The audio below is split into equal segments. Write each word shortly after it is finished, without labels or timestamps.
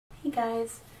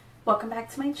guys, welcome back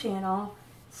to my channel.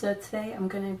 So today I'm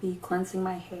going to be cleansing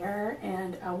my hair,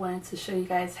 and I wanted to show you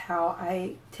guys how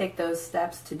I take those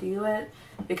steps to do it,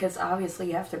 because obviously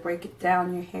you have to break it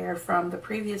down your hair from the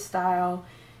previous style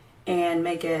and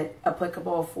make it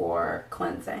applicable for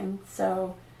cleansing.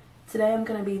 So today I'm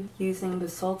going to be using the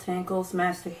Soultanicals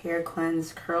Master Hair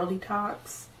Cleanse Curl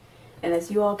Detox, and as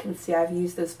you all can see, I've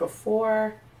used this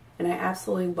before and I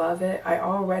absolutely love it. I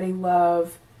already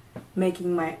love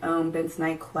making my own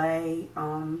bentonite clay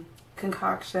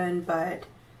concoction, but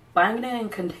buying it in a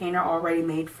container already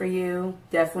made for you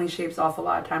definitely shaves off a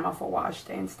lot of time off a wash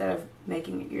day instead of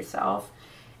making it yourself.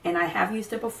 And I have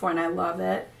used it before and I love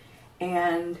it,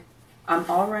 and I'm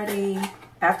already,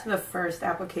 after the first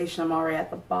application, I'm already at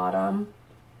the bottom.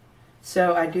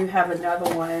 So I do have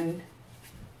another one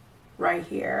right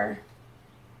here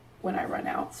when I run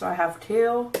out. So I have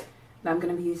two that I'm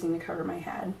going to be using to cover my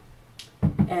head.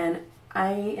 And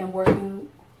I am working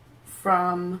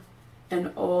from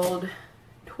an old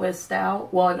twist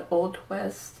out, well, an old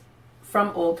twist,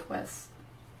 from old twist.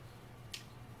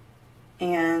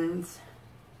 And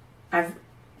I've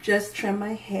just trimmed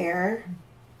my hair.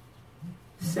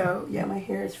 So yeah, my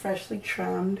hair is freshly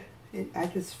trimmed. I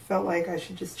just felt like I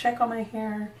should just check on my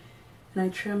hair, and I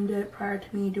trimmed it prior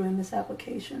to me doing this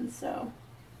application. So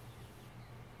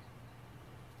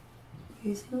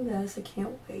using this, I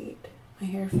can't wait. My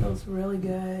hair feels really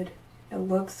good. It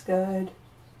looks good.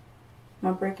 I'm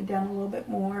gonna break it down a little bit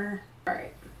more.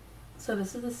 Alright, so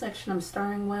this is the section I'm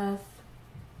starting with.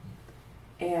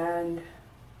 And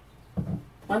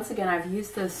once again, I've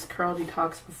used this Curl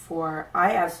Detox before.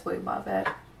 I absolutely love it.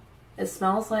 It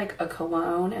smells like a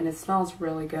cologne and it smells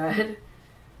really good. It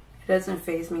doesn't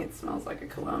faze me, it smells like a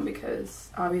cologne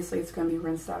because obviously it's gonna be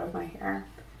rinsed out of my hair.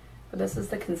 But this is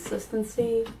the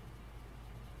consistency.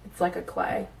 It's like a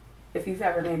clay. If you've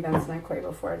ever made bentonite clay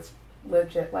before, it's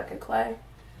legit like a clay.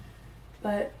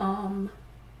 But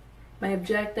my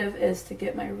objective is to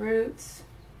get my roots.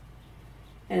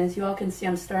 And as you all can see,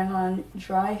 I'm starting on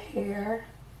dry hair.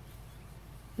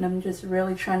 And I'm just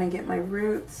really trying to get my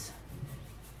roots.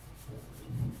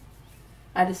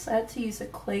 I decided to use a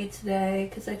clay today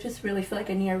because I just really feel like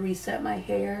I need to reset my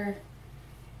hair.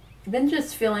 I've been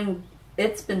just feeling,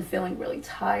 it's been feeling really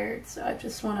tired. So I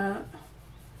just want to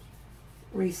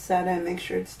reset it and make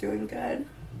sure it's doing good.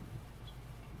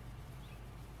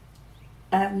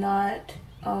 I have not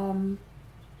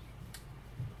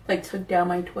like took down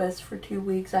my twist for 2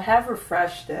 weeks. I have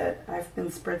refreshed it. I've been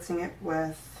spritzing it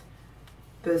with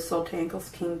the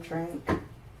Soultanicals King drink,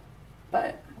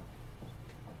 but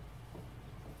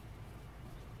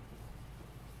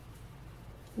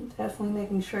I'm definitely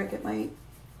making sure I get my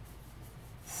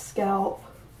scalp,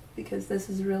 because this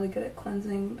is really good at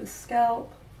cleansing the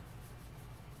scalp.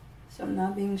 So I'm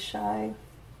not being shy.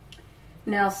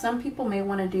 Now, some people may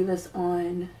want to do this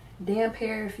on damp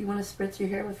hair. If you want to spritz your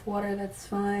hair with water, that's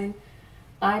fine.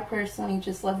 I personally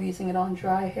just love using it on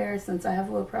dry hair since I have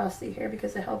low porosity hair,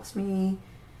 because it helps me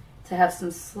to have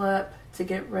some slip to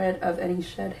get rid of any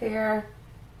shed hair.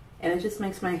 And it just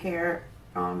makes my hair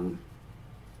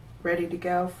ready to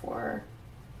go for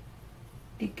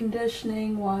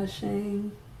deconditioning,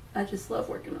 washing. I just love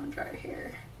working on dry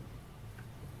hair.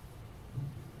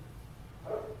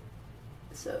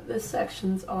 So this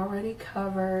section's already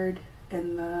covered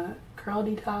in the Curl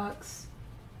Detox.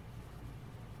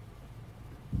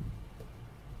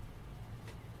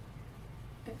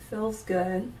 It feels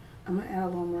good. I'm going to add a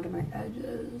little more to my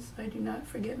edges. I do not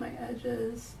forget my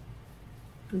edges.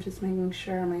 I'm just making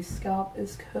sure my scalp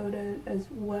is coated as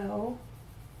well.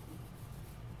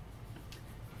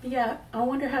 But yeah, I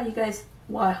wonder how you guys,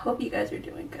 well, I hope you guys are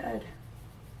doing good.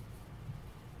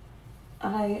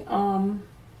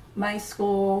 My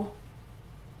school,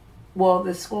 well,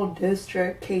 the school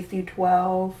district K through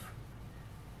 12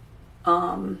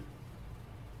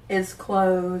 is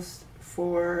closed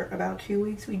for about 2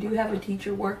 weeks. We do have a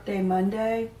teacher work day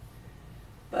Monday,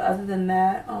 but other than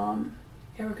that, yeah,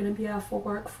 we're going to be out for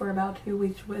work for about 2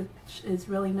 weeks, which is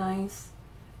really nice.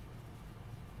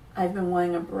 I've been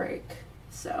wanting a break,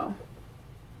 so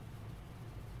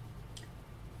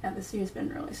yeah, this year's been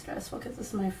really stressful because this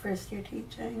is my first year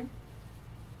teaching.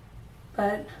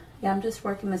 But yeah, I'm just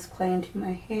working this clay into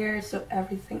my hair so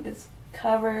everything is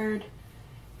covered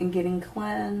and getting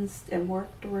cleansed and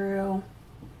worked through.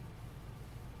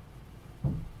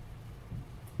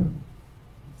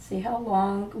 See how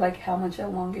long, like how much it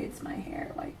elongates my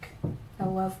hair. Like, I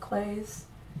love clays.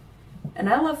 And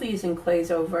I love using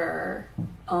clays over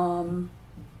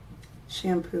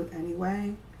shampoo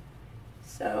anyway.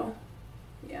 So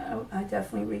yeah, I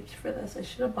definitely reached for this. I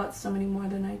should have bought so many more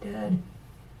than I did.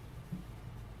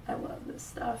 I love this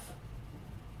stuff.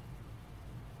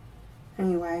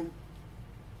 Anyway, I'm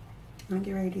gonna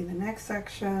get ready to do the next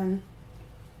section.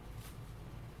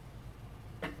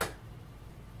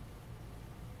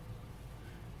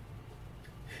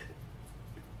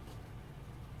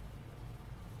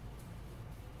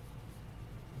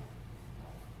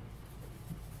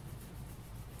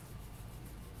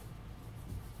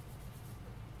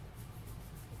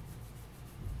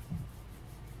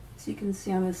 So you can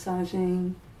see I'm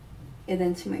massaging it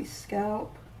into my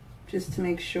scalp just to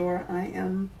make sure I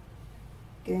am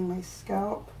getting my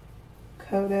scalp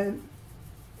coated.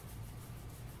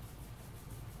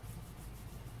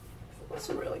 It's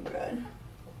really good.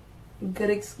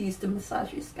 Good excuse to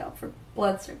massage your scalp for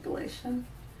blood circulation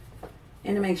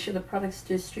and to make sure the product's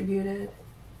distributed.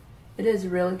 It is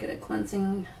really good at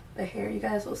cleansing the hair. You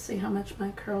guys will see how much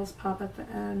my curls pop at the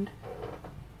end.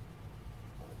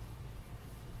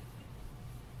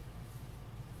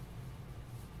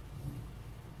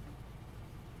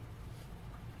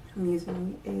 I'm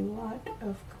using a lot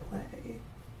of clay.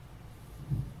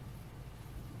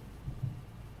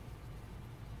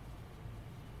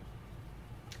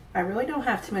 I really don't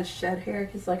have too much shed hair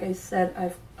because, like I said,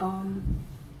 I've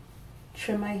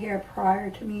trimmed my hair prior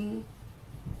to me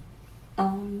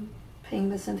putting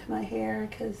this into my hair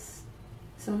because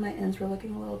some of my ends were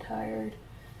looking a little tired.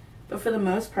 But for the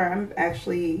most part, I'm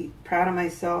actually proud of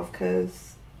myself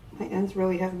because my ends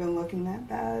really haven't been looking that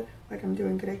bad. Like, I'm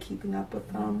doing good at keeping up with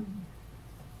them.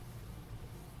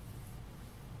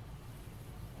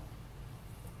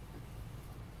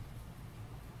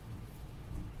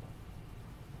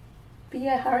 But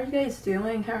yeah, how are you guys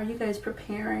doing? How are you guys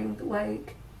preparing,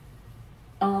 like,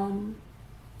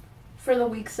 for the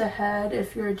weeks ahead?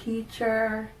 If you're a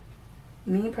teacher,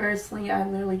 me personally, I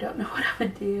literally don't know what I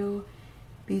would do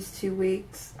these 2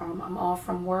 weeks. I'm off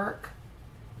from work.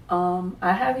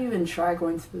 I haven't even tried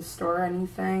going to the store or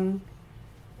anything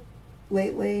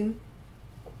lately.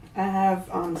 I have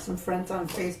some friends on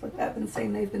Facebook that have been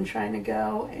saying they've been trying to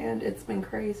go, and it's been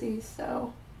crazy,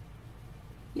 so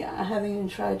yeah, I haven't even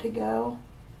tried to go.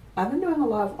 I've been doing a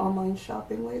lot of online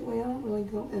shopping lately. I don't really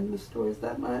go in the stores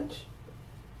that much.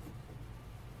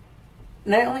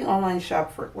 And I only online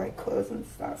shop for like clothes and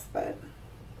stuff, but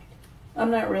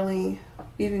I'm not really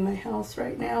leaving my house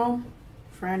right now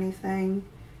for anything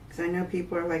because I know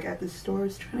people are like at the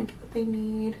stores trying to get what they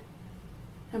need.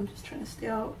 I'm just trying to stay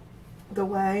out the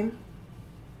way.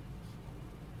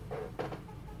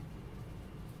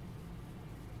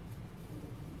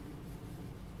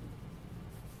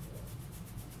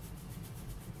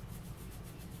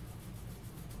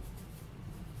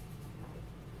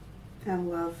 I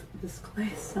love this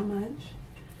clay so much.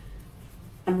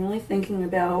 I'm really thinking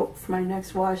about, for my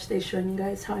next wash day, showing you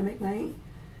guys how I make my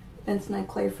bentonite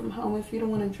clay from home. If you don't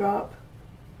want to drop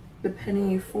the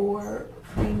penny for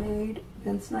pre-made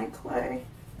bentonite clay,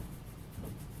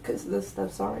 because this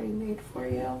stuff's already made for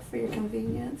you for your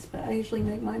convenience, but I usually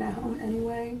make mine at home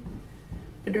anyway.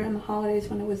 But during the holidays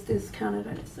when it was discounted,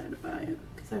 I decided to buy it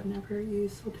because I've never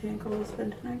used Soultanicals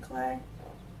bentonite clay.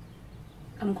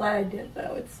 I'm glad I did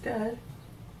though, it's good.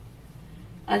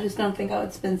 I just don't think I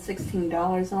would spend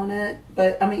 $16 on it,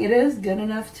 but I mean it is good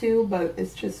enough too, but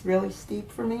it's just really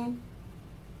steep for me.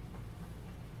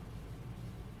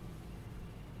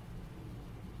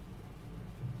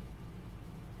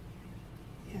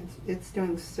 Yeah, it's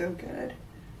doing so good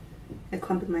at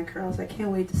clumping my curls. I can't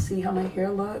wait to see how my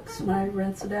hair looks when I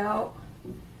rinse it out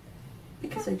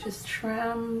because I just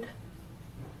trimmed.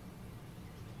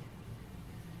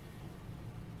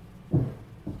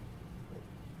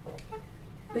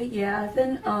 But yeah, I've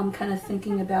been kind of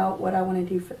thinking about what I want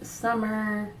to do for the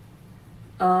summer.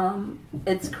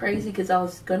 It's crazy because I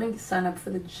was going to sign up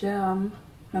for the gym.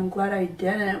 I'm glad I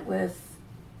didn't with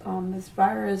this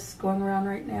virus going around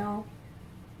right now.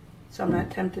 So I'm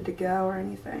not tempted to go or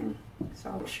anything. So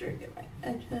I'll be sure to get my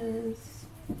edges.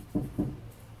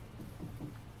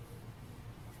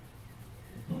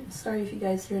 Sorry if you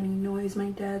guys hear any noise. My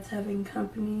dad's having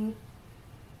company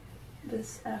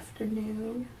this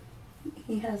afternoon.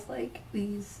 He has like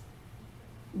these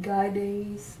guy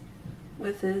days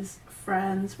with his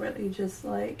friends where they just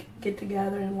like get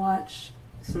together and watch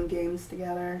some games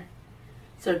together.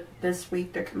 So this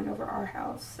week they're coming over our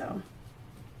house, so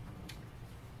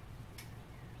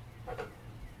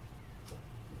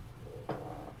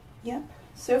yep.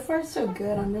 So far so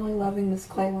good. I'm really loving this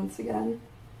clay once again.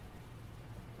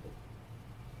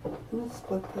 I'm gonna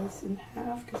split this in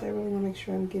half because I really want to make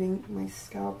sure I'm getting my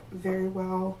scalp very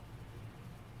well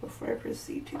before I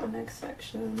proceed to the next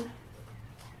section.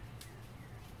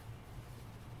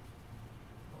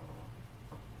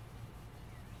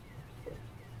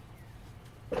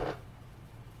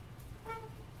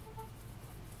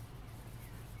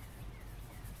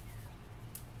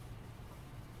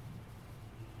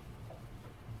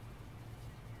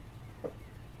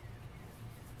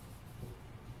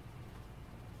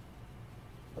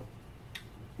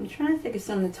 I'm trying to think of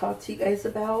something to talk to you guys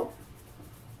about.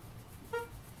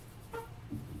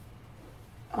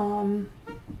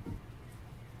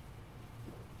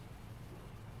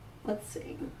 Let's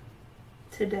see.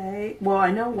 Today, well,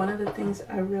 I know one of the things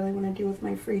I really want to do with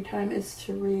my free time is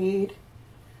to read.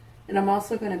 And I'm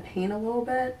also going to paint a little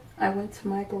bit. I went to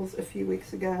Michael's a few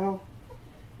weeks ago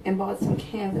and bought some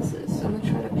canvases. So I'm going to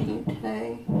try to paint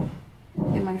today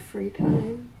in my free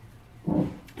time.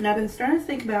 And I've been starting to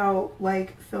think about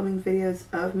like filming videos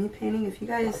of me painting. If you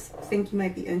guys think you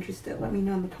might be interested, let me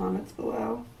know in the comments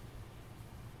below.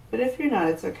 But if you're not,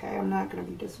 it's okay. I'm not going to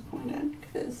be disappointed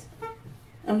because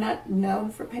I'm not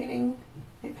known for painting.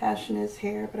 My passion is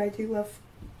hair, but I do love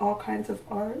all kinds of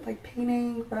art, like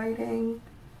painting, writing.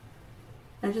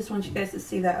 I just want you guys to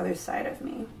see that other side of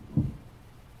me.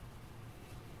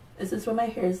 This is what my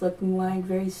hair is looking like,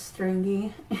 very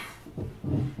stringy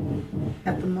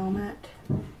at the moment.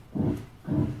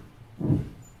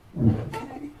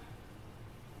 Okay.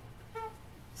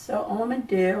 So all I'm going to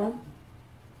do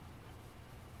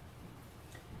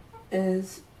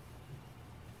is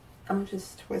I'm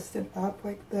just twist it up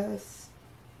like this.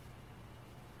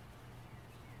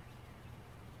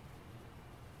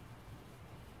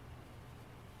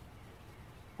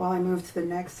 While I move to the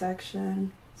next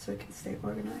section so it can stay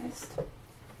organized.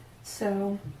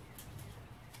 So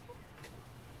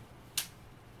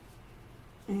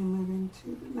I'm moving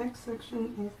to the next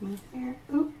section of my hair.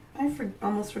 Oop, I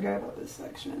almost forgot about this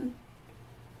section.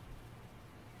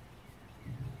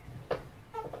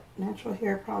 Natural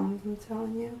hair problems, I'm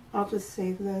telling you. I'll just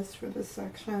save this for this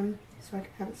section so I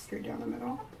can have it straight down the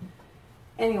middle.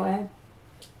 Anyway,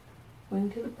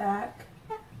 going to the back.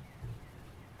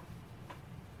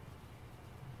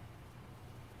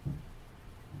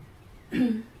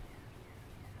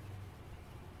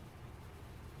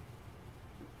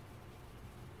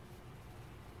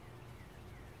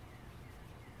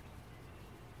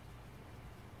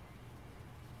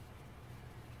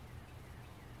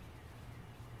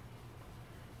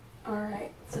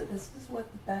 Alright, so this is what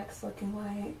the back's looking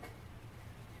like.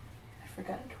 I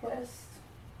forgot a twist.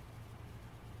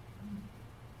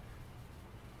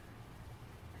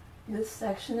 This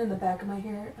section in the back of my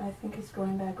hair, I think is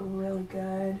going back really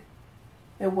good.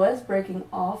 It was breaking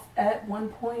off at one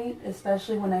point,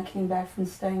 especially when I came back from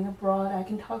staying abroad. I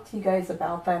can talk to you guys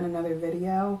about that in another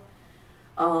video.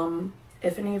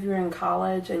 If any of you are in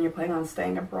college and you're planning on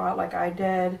staying abroad like I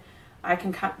did,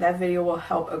 that video will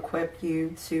help equip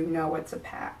you to know what to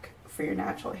pack for your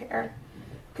natural hair,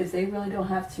 because they really don't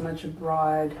have too much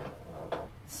abroad.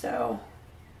 So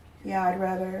yeah, I'd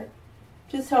rather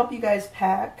just help you guys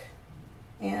pack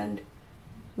and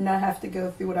not have to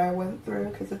go through what I went through,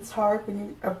 because it's hard when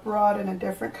you're abroad in a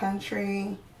different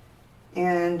country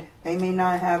and they may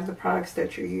not have the products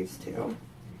that you're used to.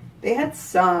 They had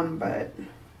some, but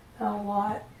not a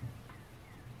lot.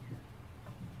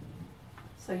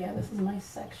 So yeah, this is my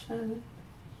section.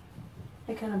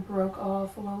 It kind of broke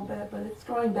off a little bit, but it's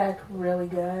growing back really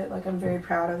good. Like, I'm very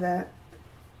proud of that.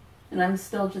 And I'm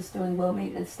still just doing low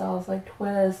maintenance styles like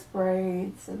twists,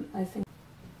 braids, and I think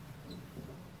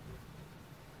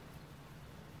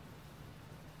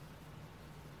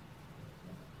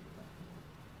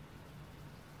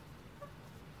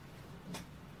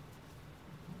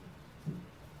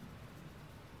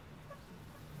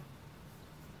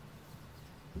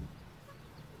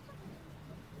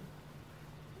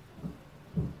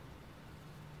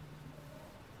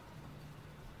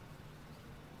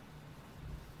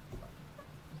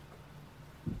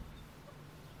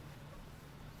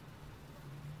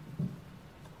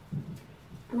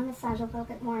I'm going to massage a little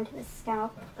bit more into his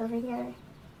scalp over here.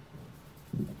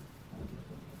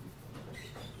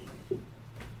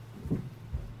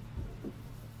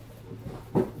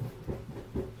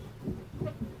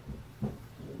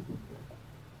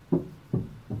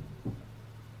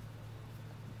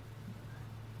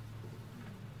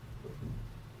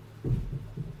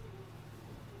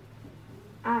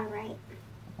 Alright.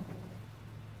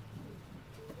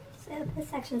 So this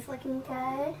section's looking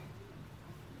good.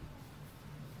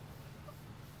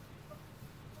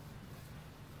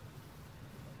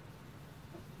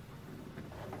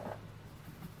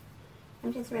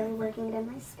 I'm just really working it in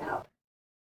my scalp.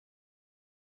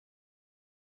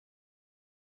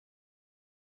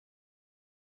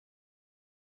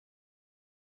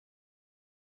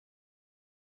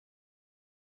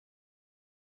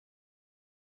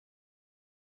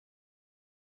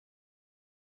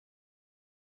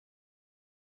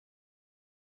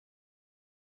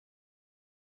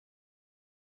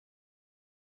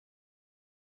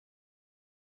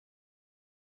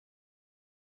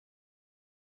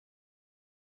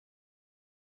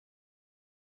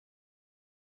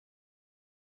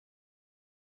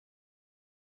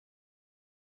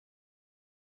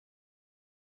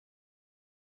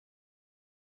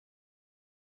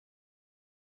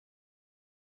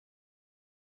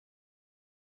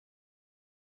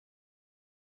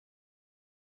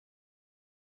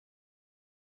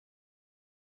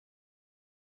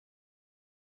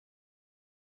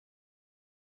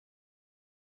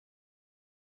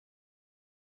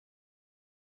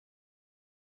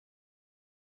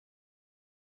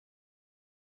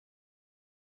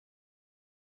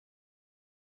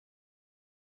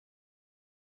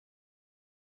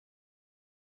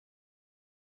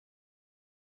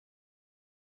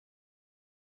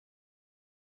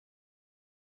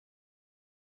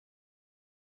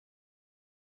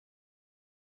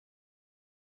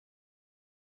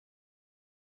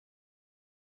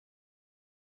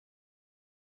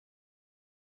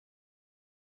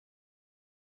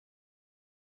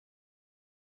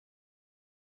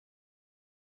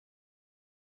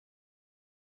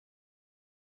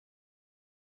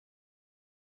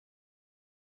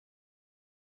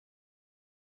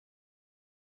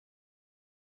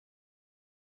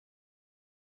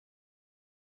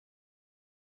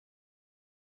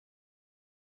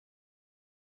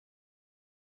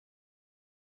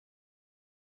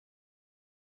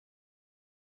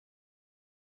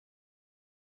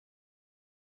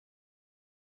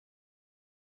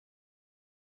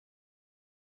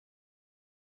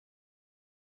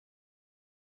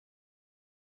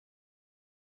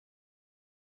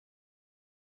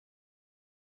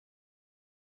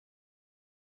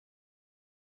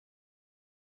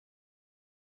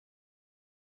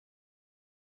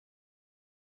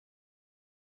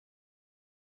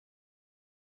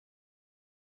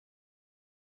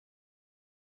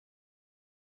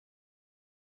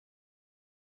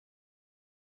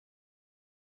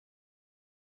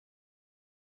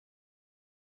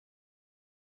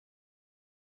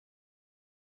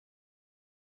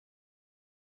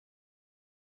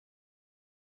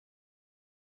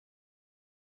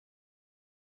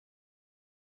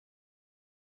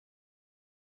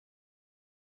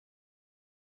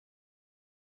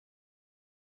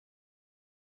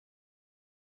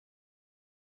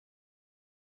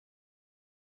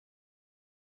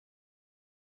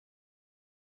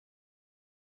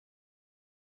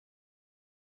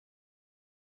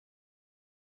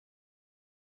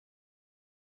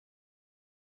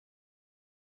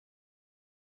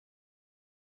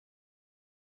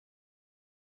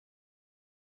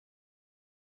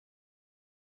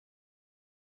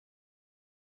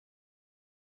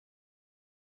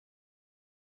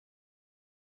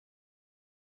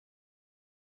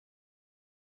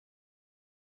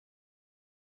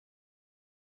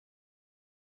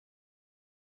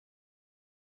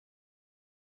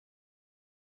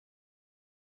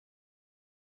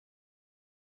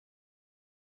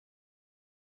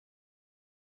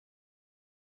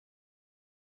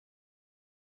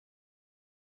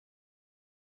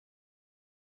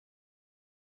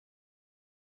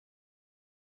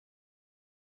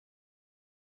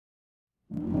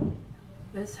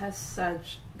 This has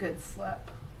such good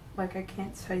slip. Like, I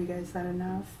can't tell you guys that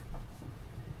enough.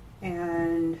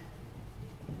 And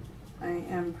I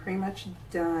am pretty much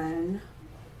done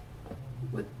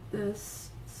with this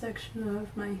section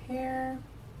of my hair.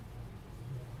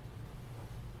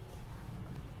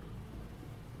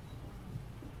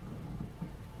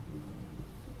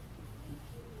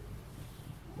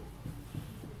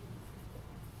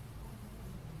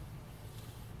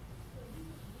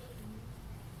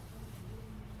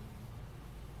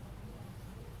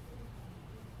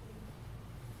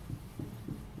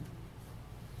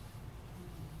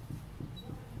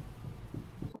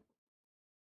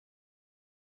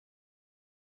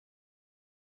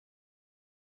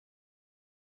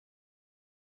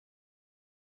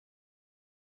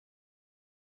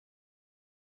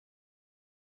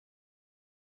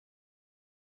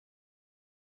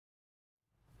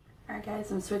 Alright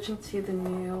guys, I'm switching to the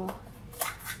new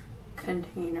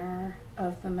container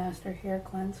of the Master Hair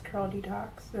Cleanse Curl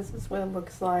Detox. This is what it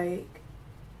looks like.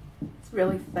 It's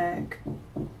really thick.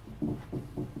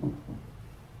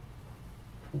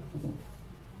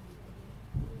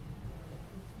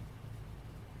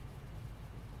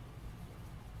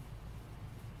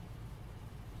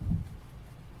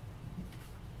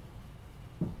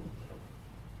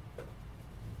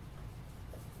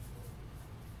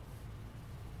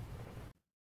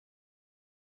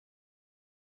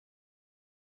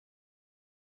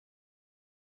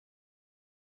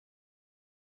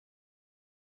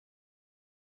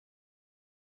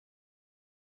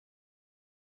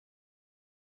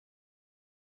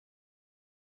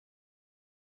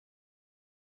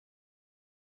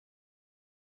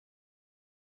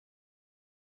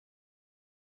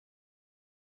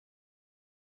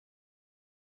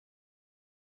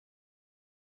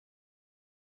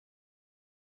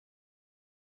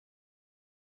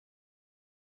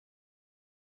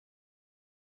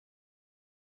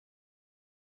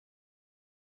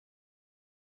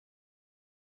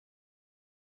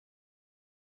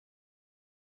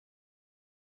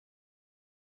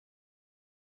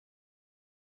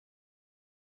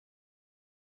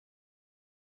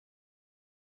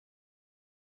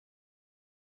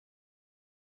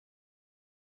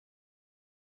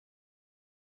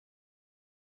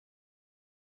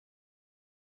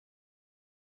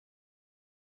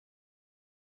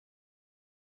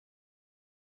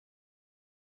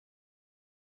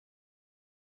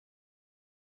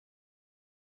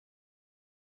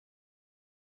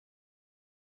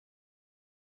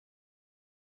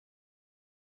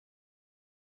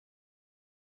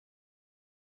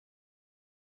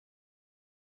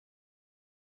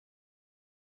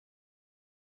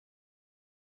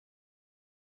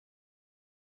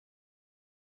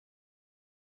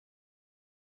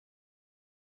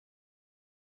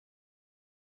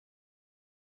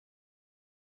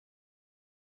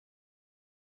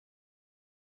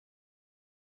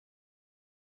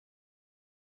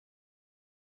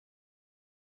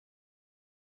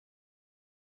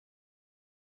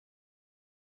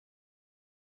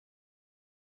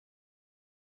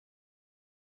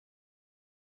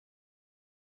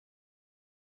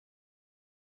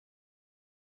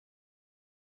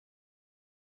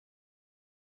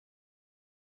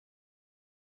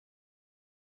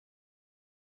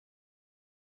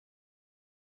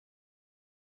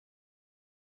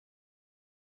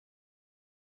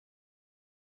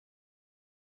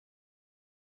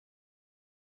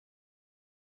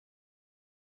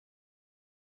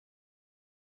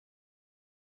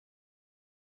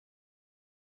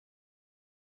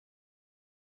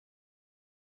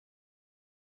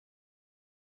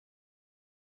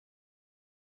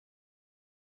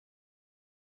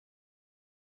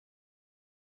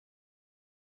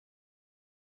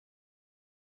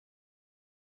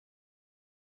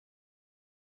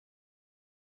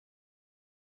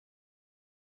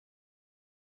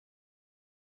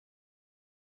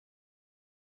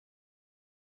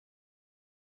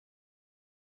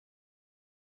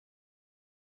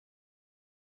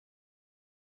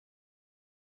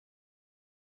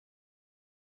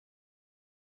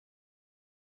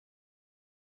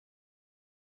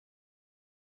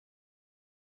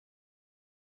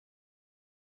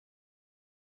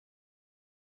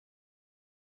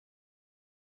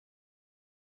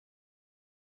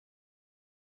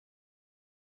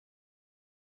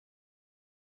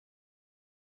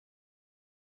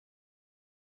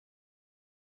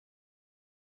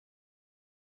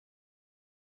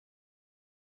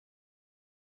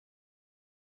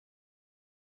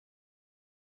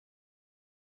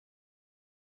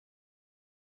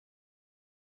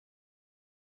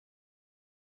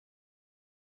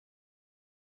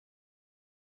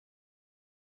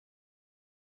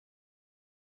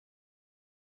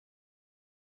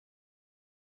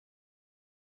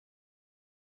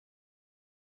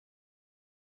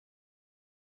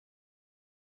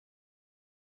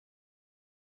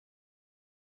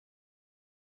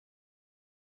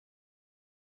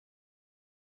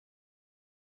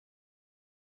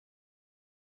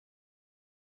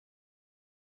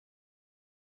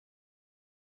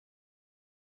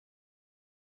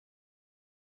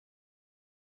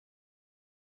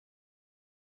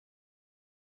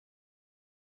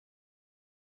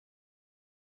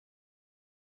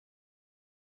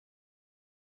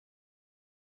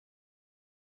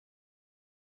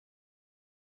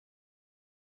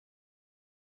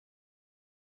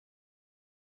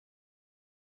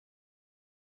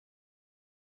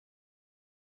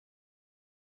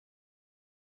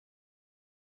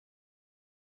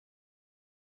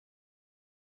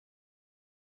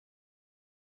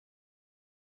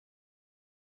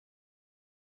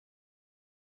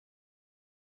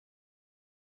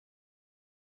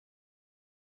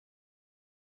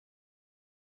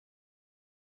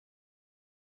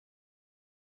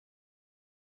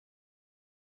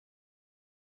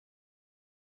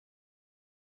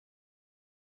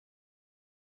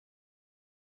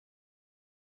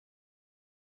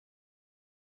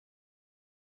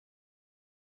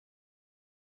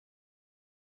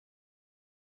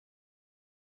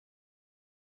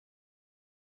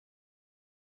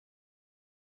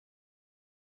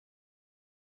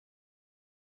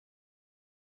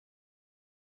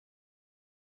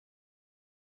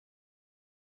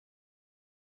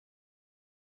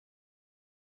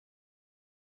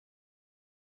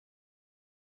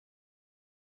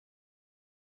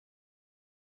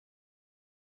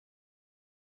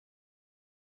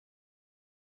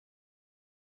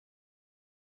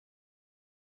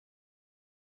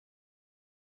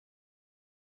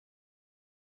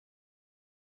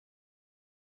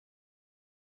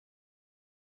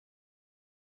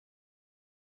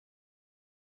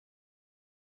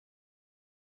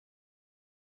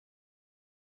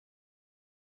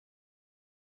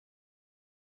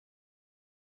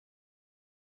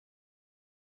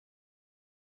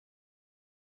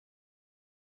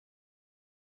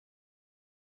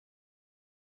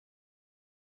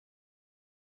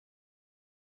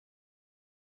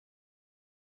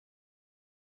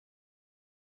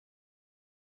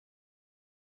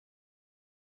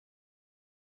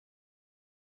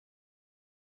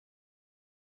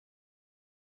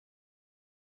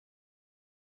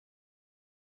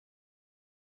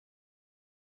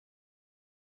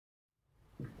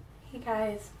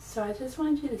 Guys, so I just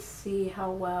wanted you to see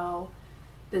how well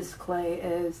this clay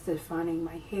is defining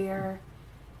my hair,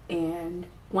 and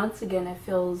once again it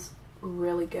feels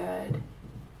really good.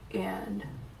 And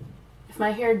if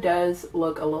my hair does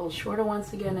look a little shorter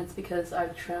once again, it's because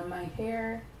I've trimmed my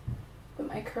hair, but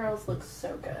my curls look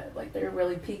so good, like they're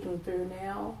really peeking through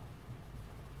now.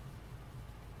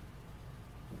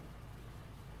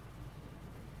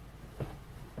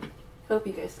 Hope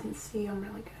you guys can see I'm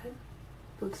really good.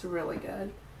 Looks really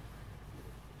good.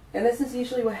 And this is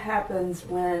usually what happens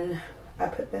when I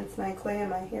put bentonite clay in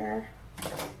my hair.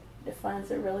 It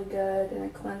defines it really good and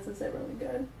it cleanses it really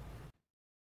good.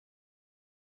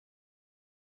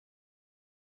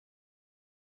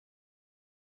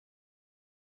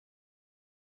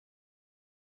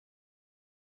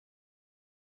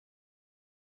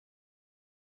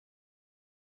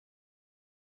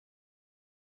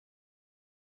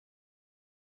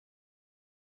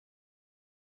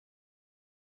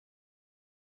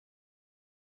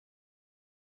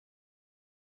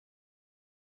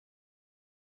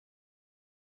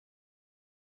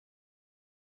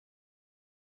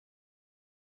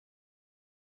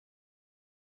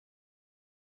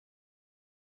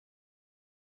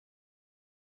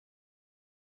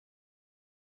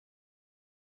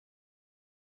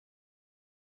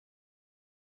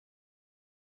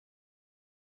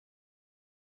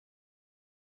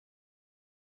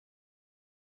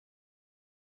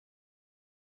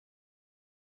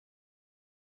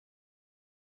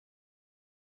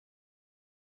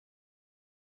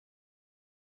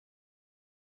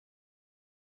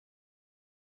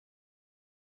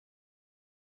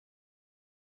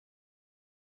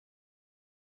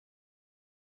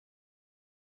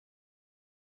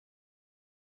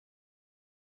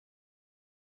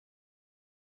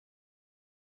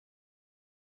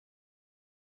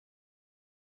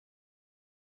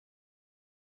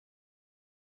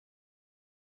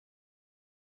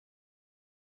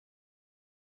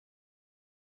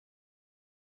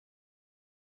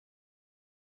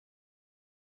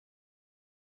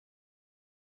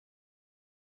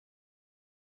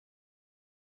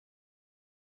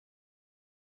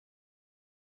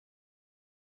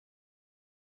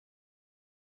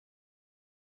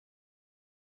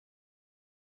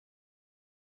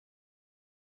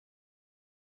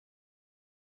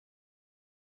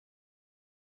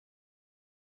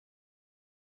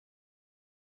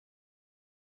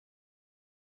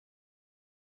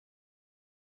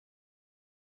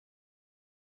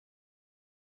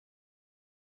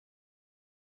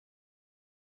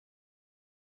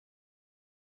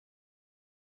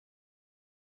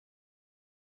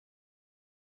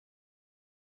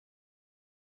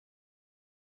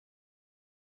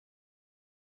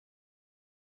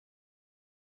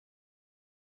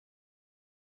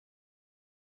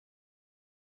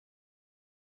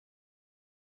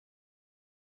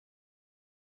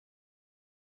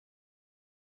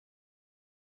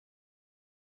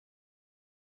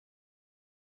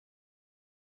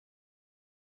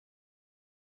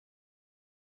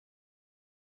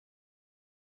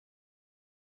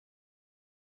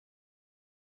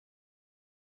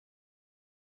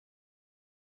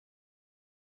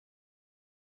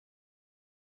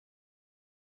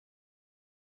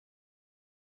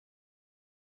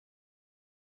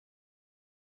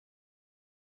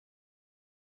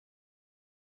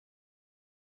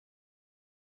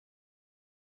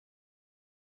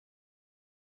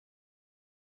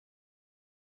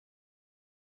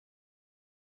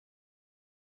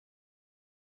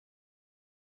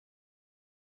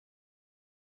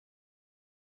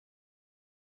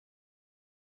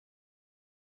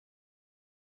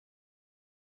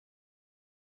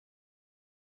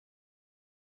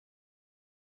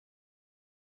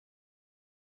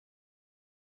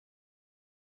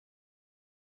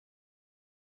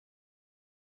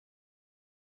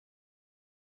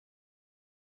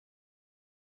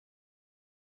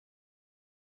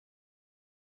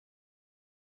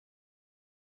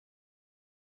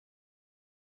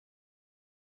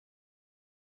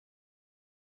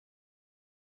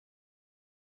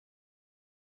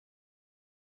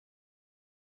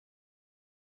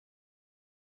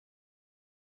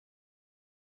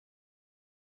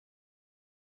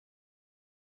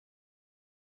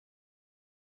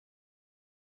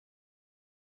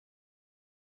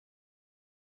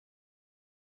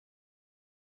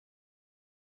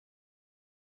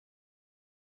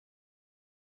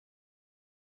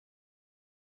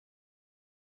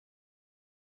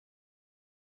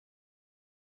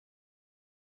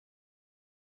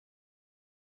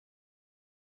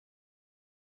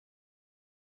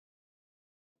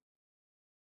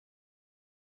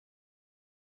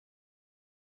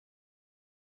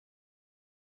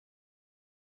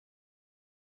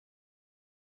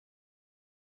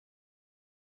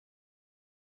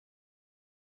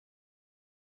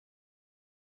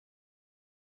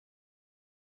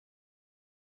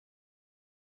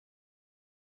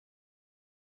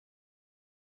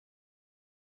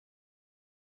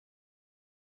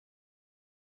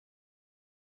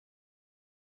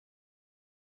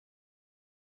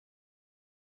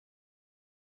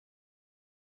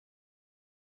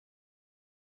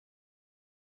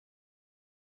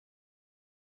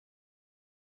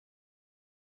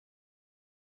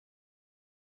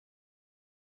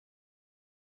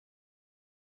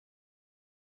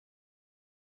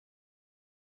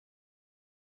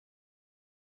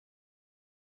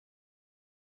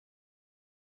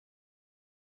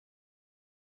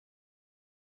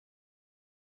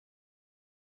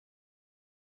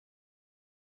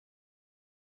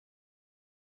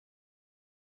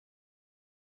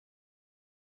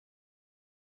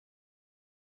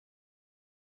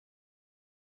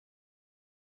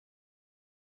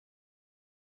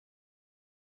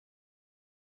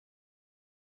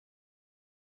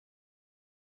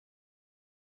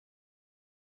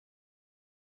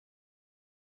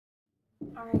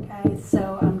 Alright guys,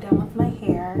 so I'm done with my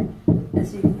hair.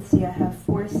 As you can see, I have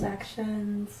 4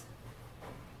 sections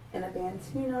and a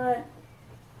bantu knot.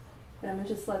 And I'm going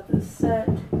to just let this sit.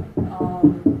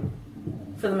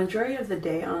 For the majority of the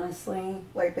day, honestly,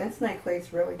 like bentonite clay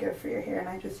is really good for your hair, and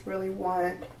I just really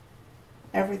want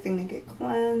everything to get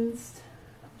cleansed.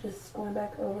 Just going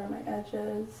back over my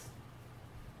edges.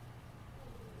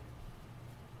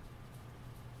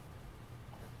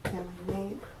 And my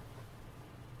nape.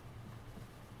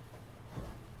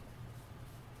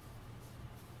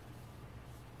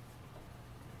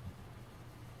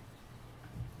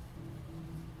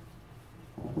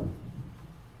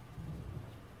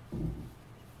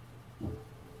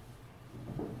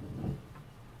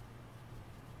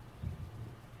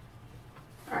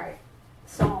 Alright,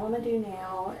 so all I'm going to do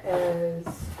now is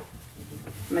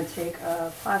I'm going to take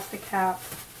a plastic cap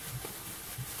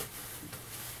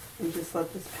and just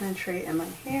let this penetrate in my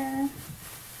hair.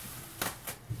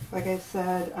 Like I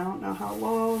said, I don't know how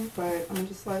long, but I'm going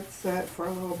to just let it sit for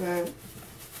a little bit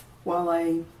while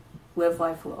I live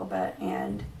life a little bit.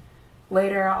 And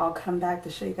later I'll come back to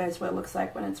show you guys what it looks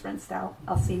like when it's rinsed out.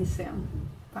 I'll see you soon.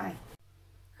 Bye.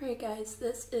 Alright guys,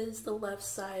 this is the left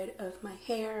side of my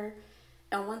hair.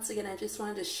 And once again, I just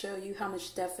wanted to show you how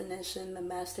much definition the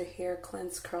Master Hair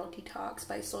Cleanse Curl Detox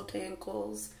by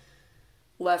Soultanicals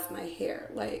left my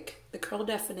hair. Like, the curl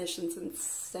definition's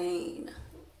insane.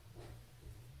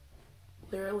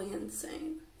 Literally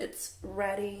insane. It's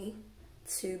ready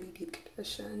to be deep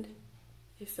conditioned.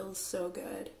 It feels so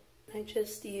good. I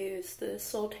just used the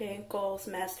Soultanicals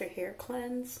Master Hair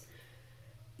Cleanse.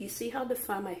 You see how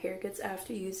defined my hair gets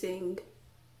after using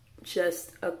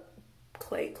just a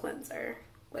clay cleanser.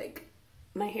 Like,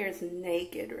 my hair is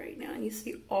naked right now and you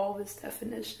see all this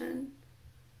definition.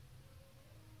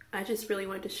 I just really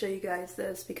wanted to show you guys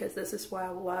this because this is why I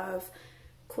love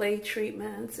clay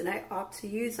treatments, and I opt to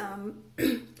use them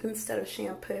instead of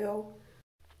shampoo.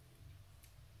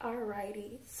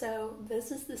 Alrighty, so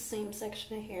this is the same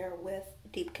section of hair with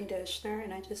deep conditioner,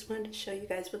 and I just wanted to show you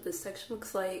guys what this section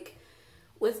looks like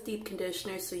with deep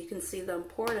conditioner so you can see the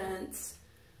importance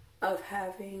of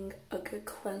having a good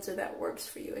cleanser that works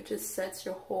for you. It just sets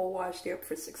your whole wash day up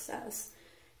for success.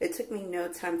 It took me no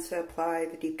time to apply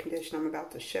the deep conditioner I'm about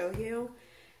to show you,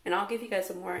 and I'll give you guys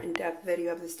a more in-depth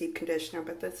video of this deep conditioner,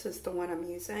 but this is the one I'm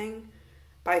using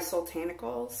by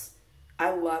Soultanicals.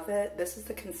 I love it. This is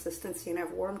the consistency, and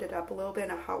I've warmed it up a little bit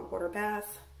in a hot water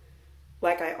bath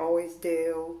like I always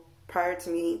do prior to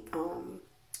me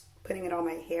putting it on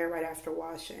my hair right after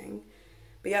washing.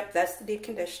 But yep, that's the deep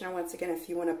conditioner. Once again, if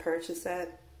you want to purchase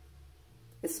it,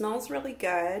 it smells really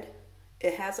good.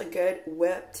 It has a good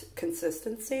whipped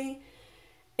consistency.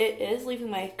 It is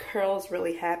leaving my curls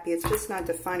really happy. It's just not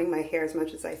defining my hair as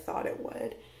much as I thought it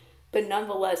would. But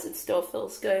nonetheless, it still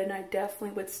feels good, and I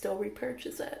definitely would still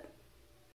repurchase it.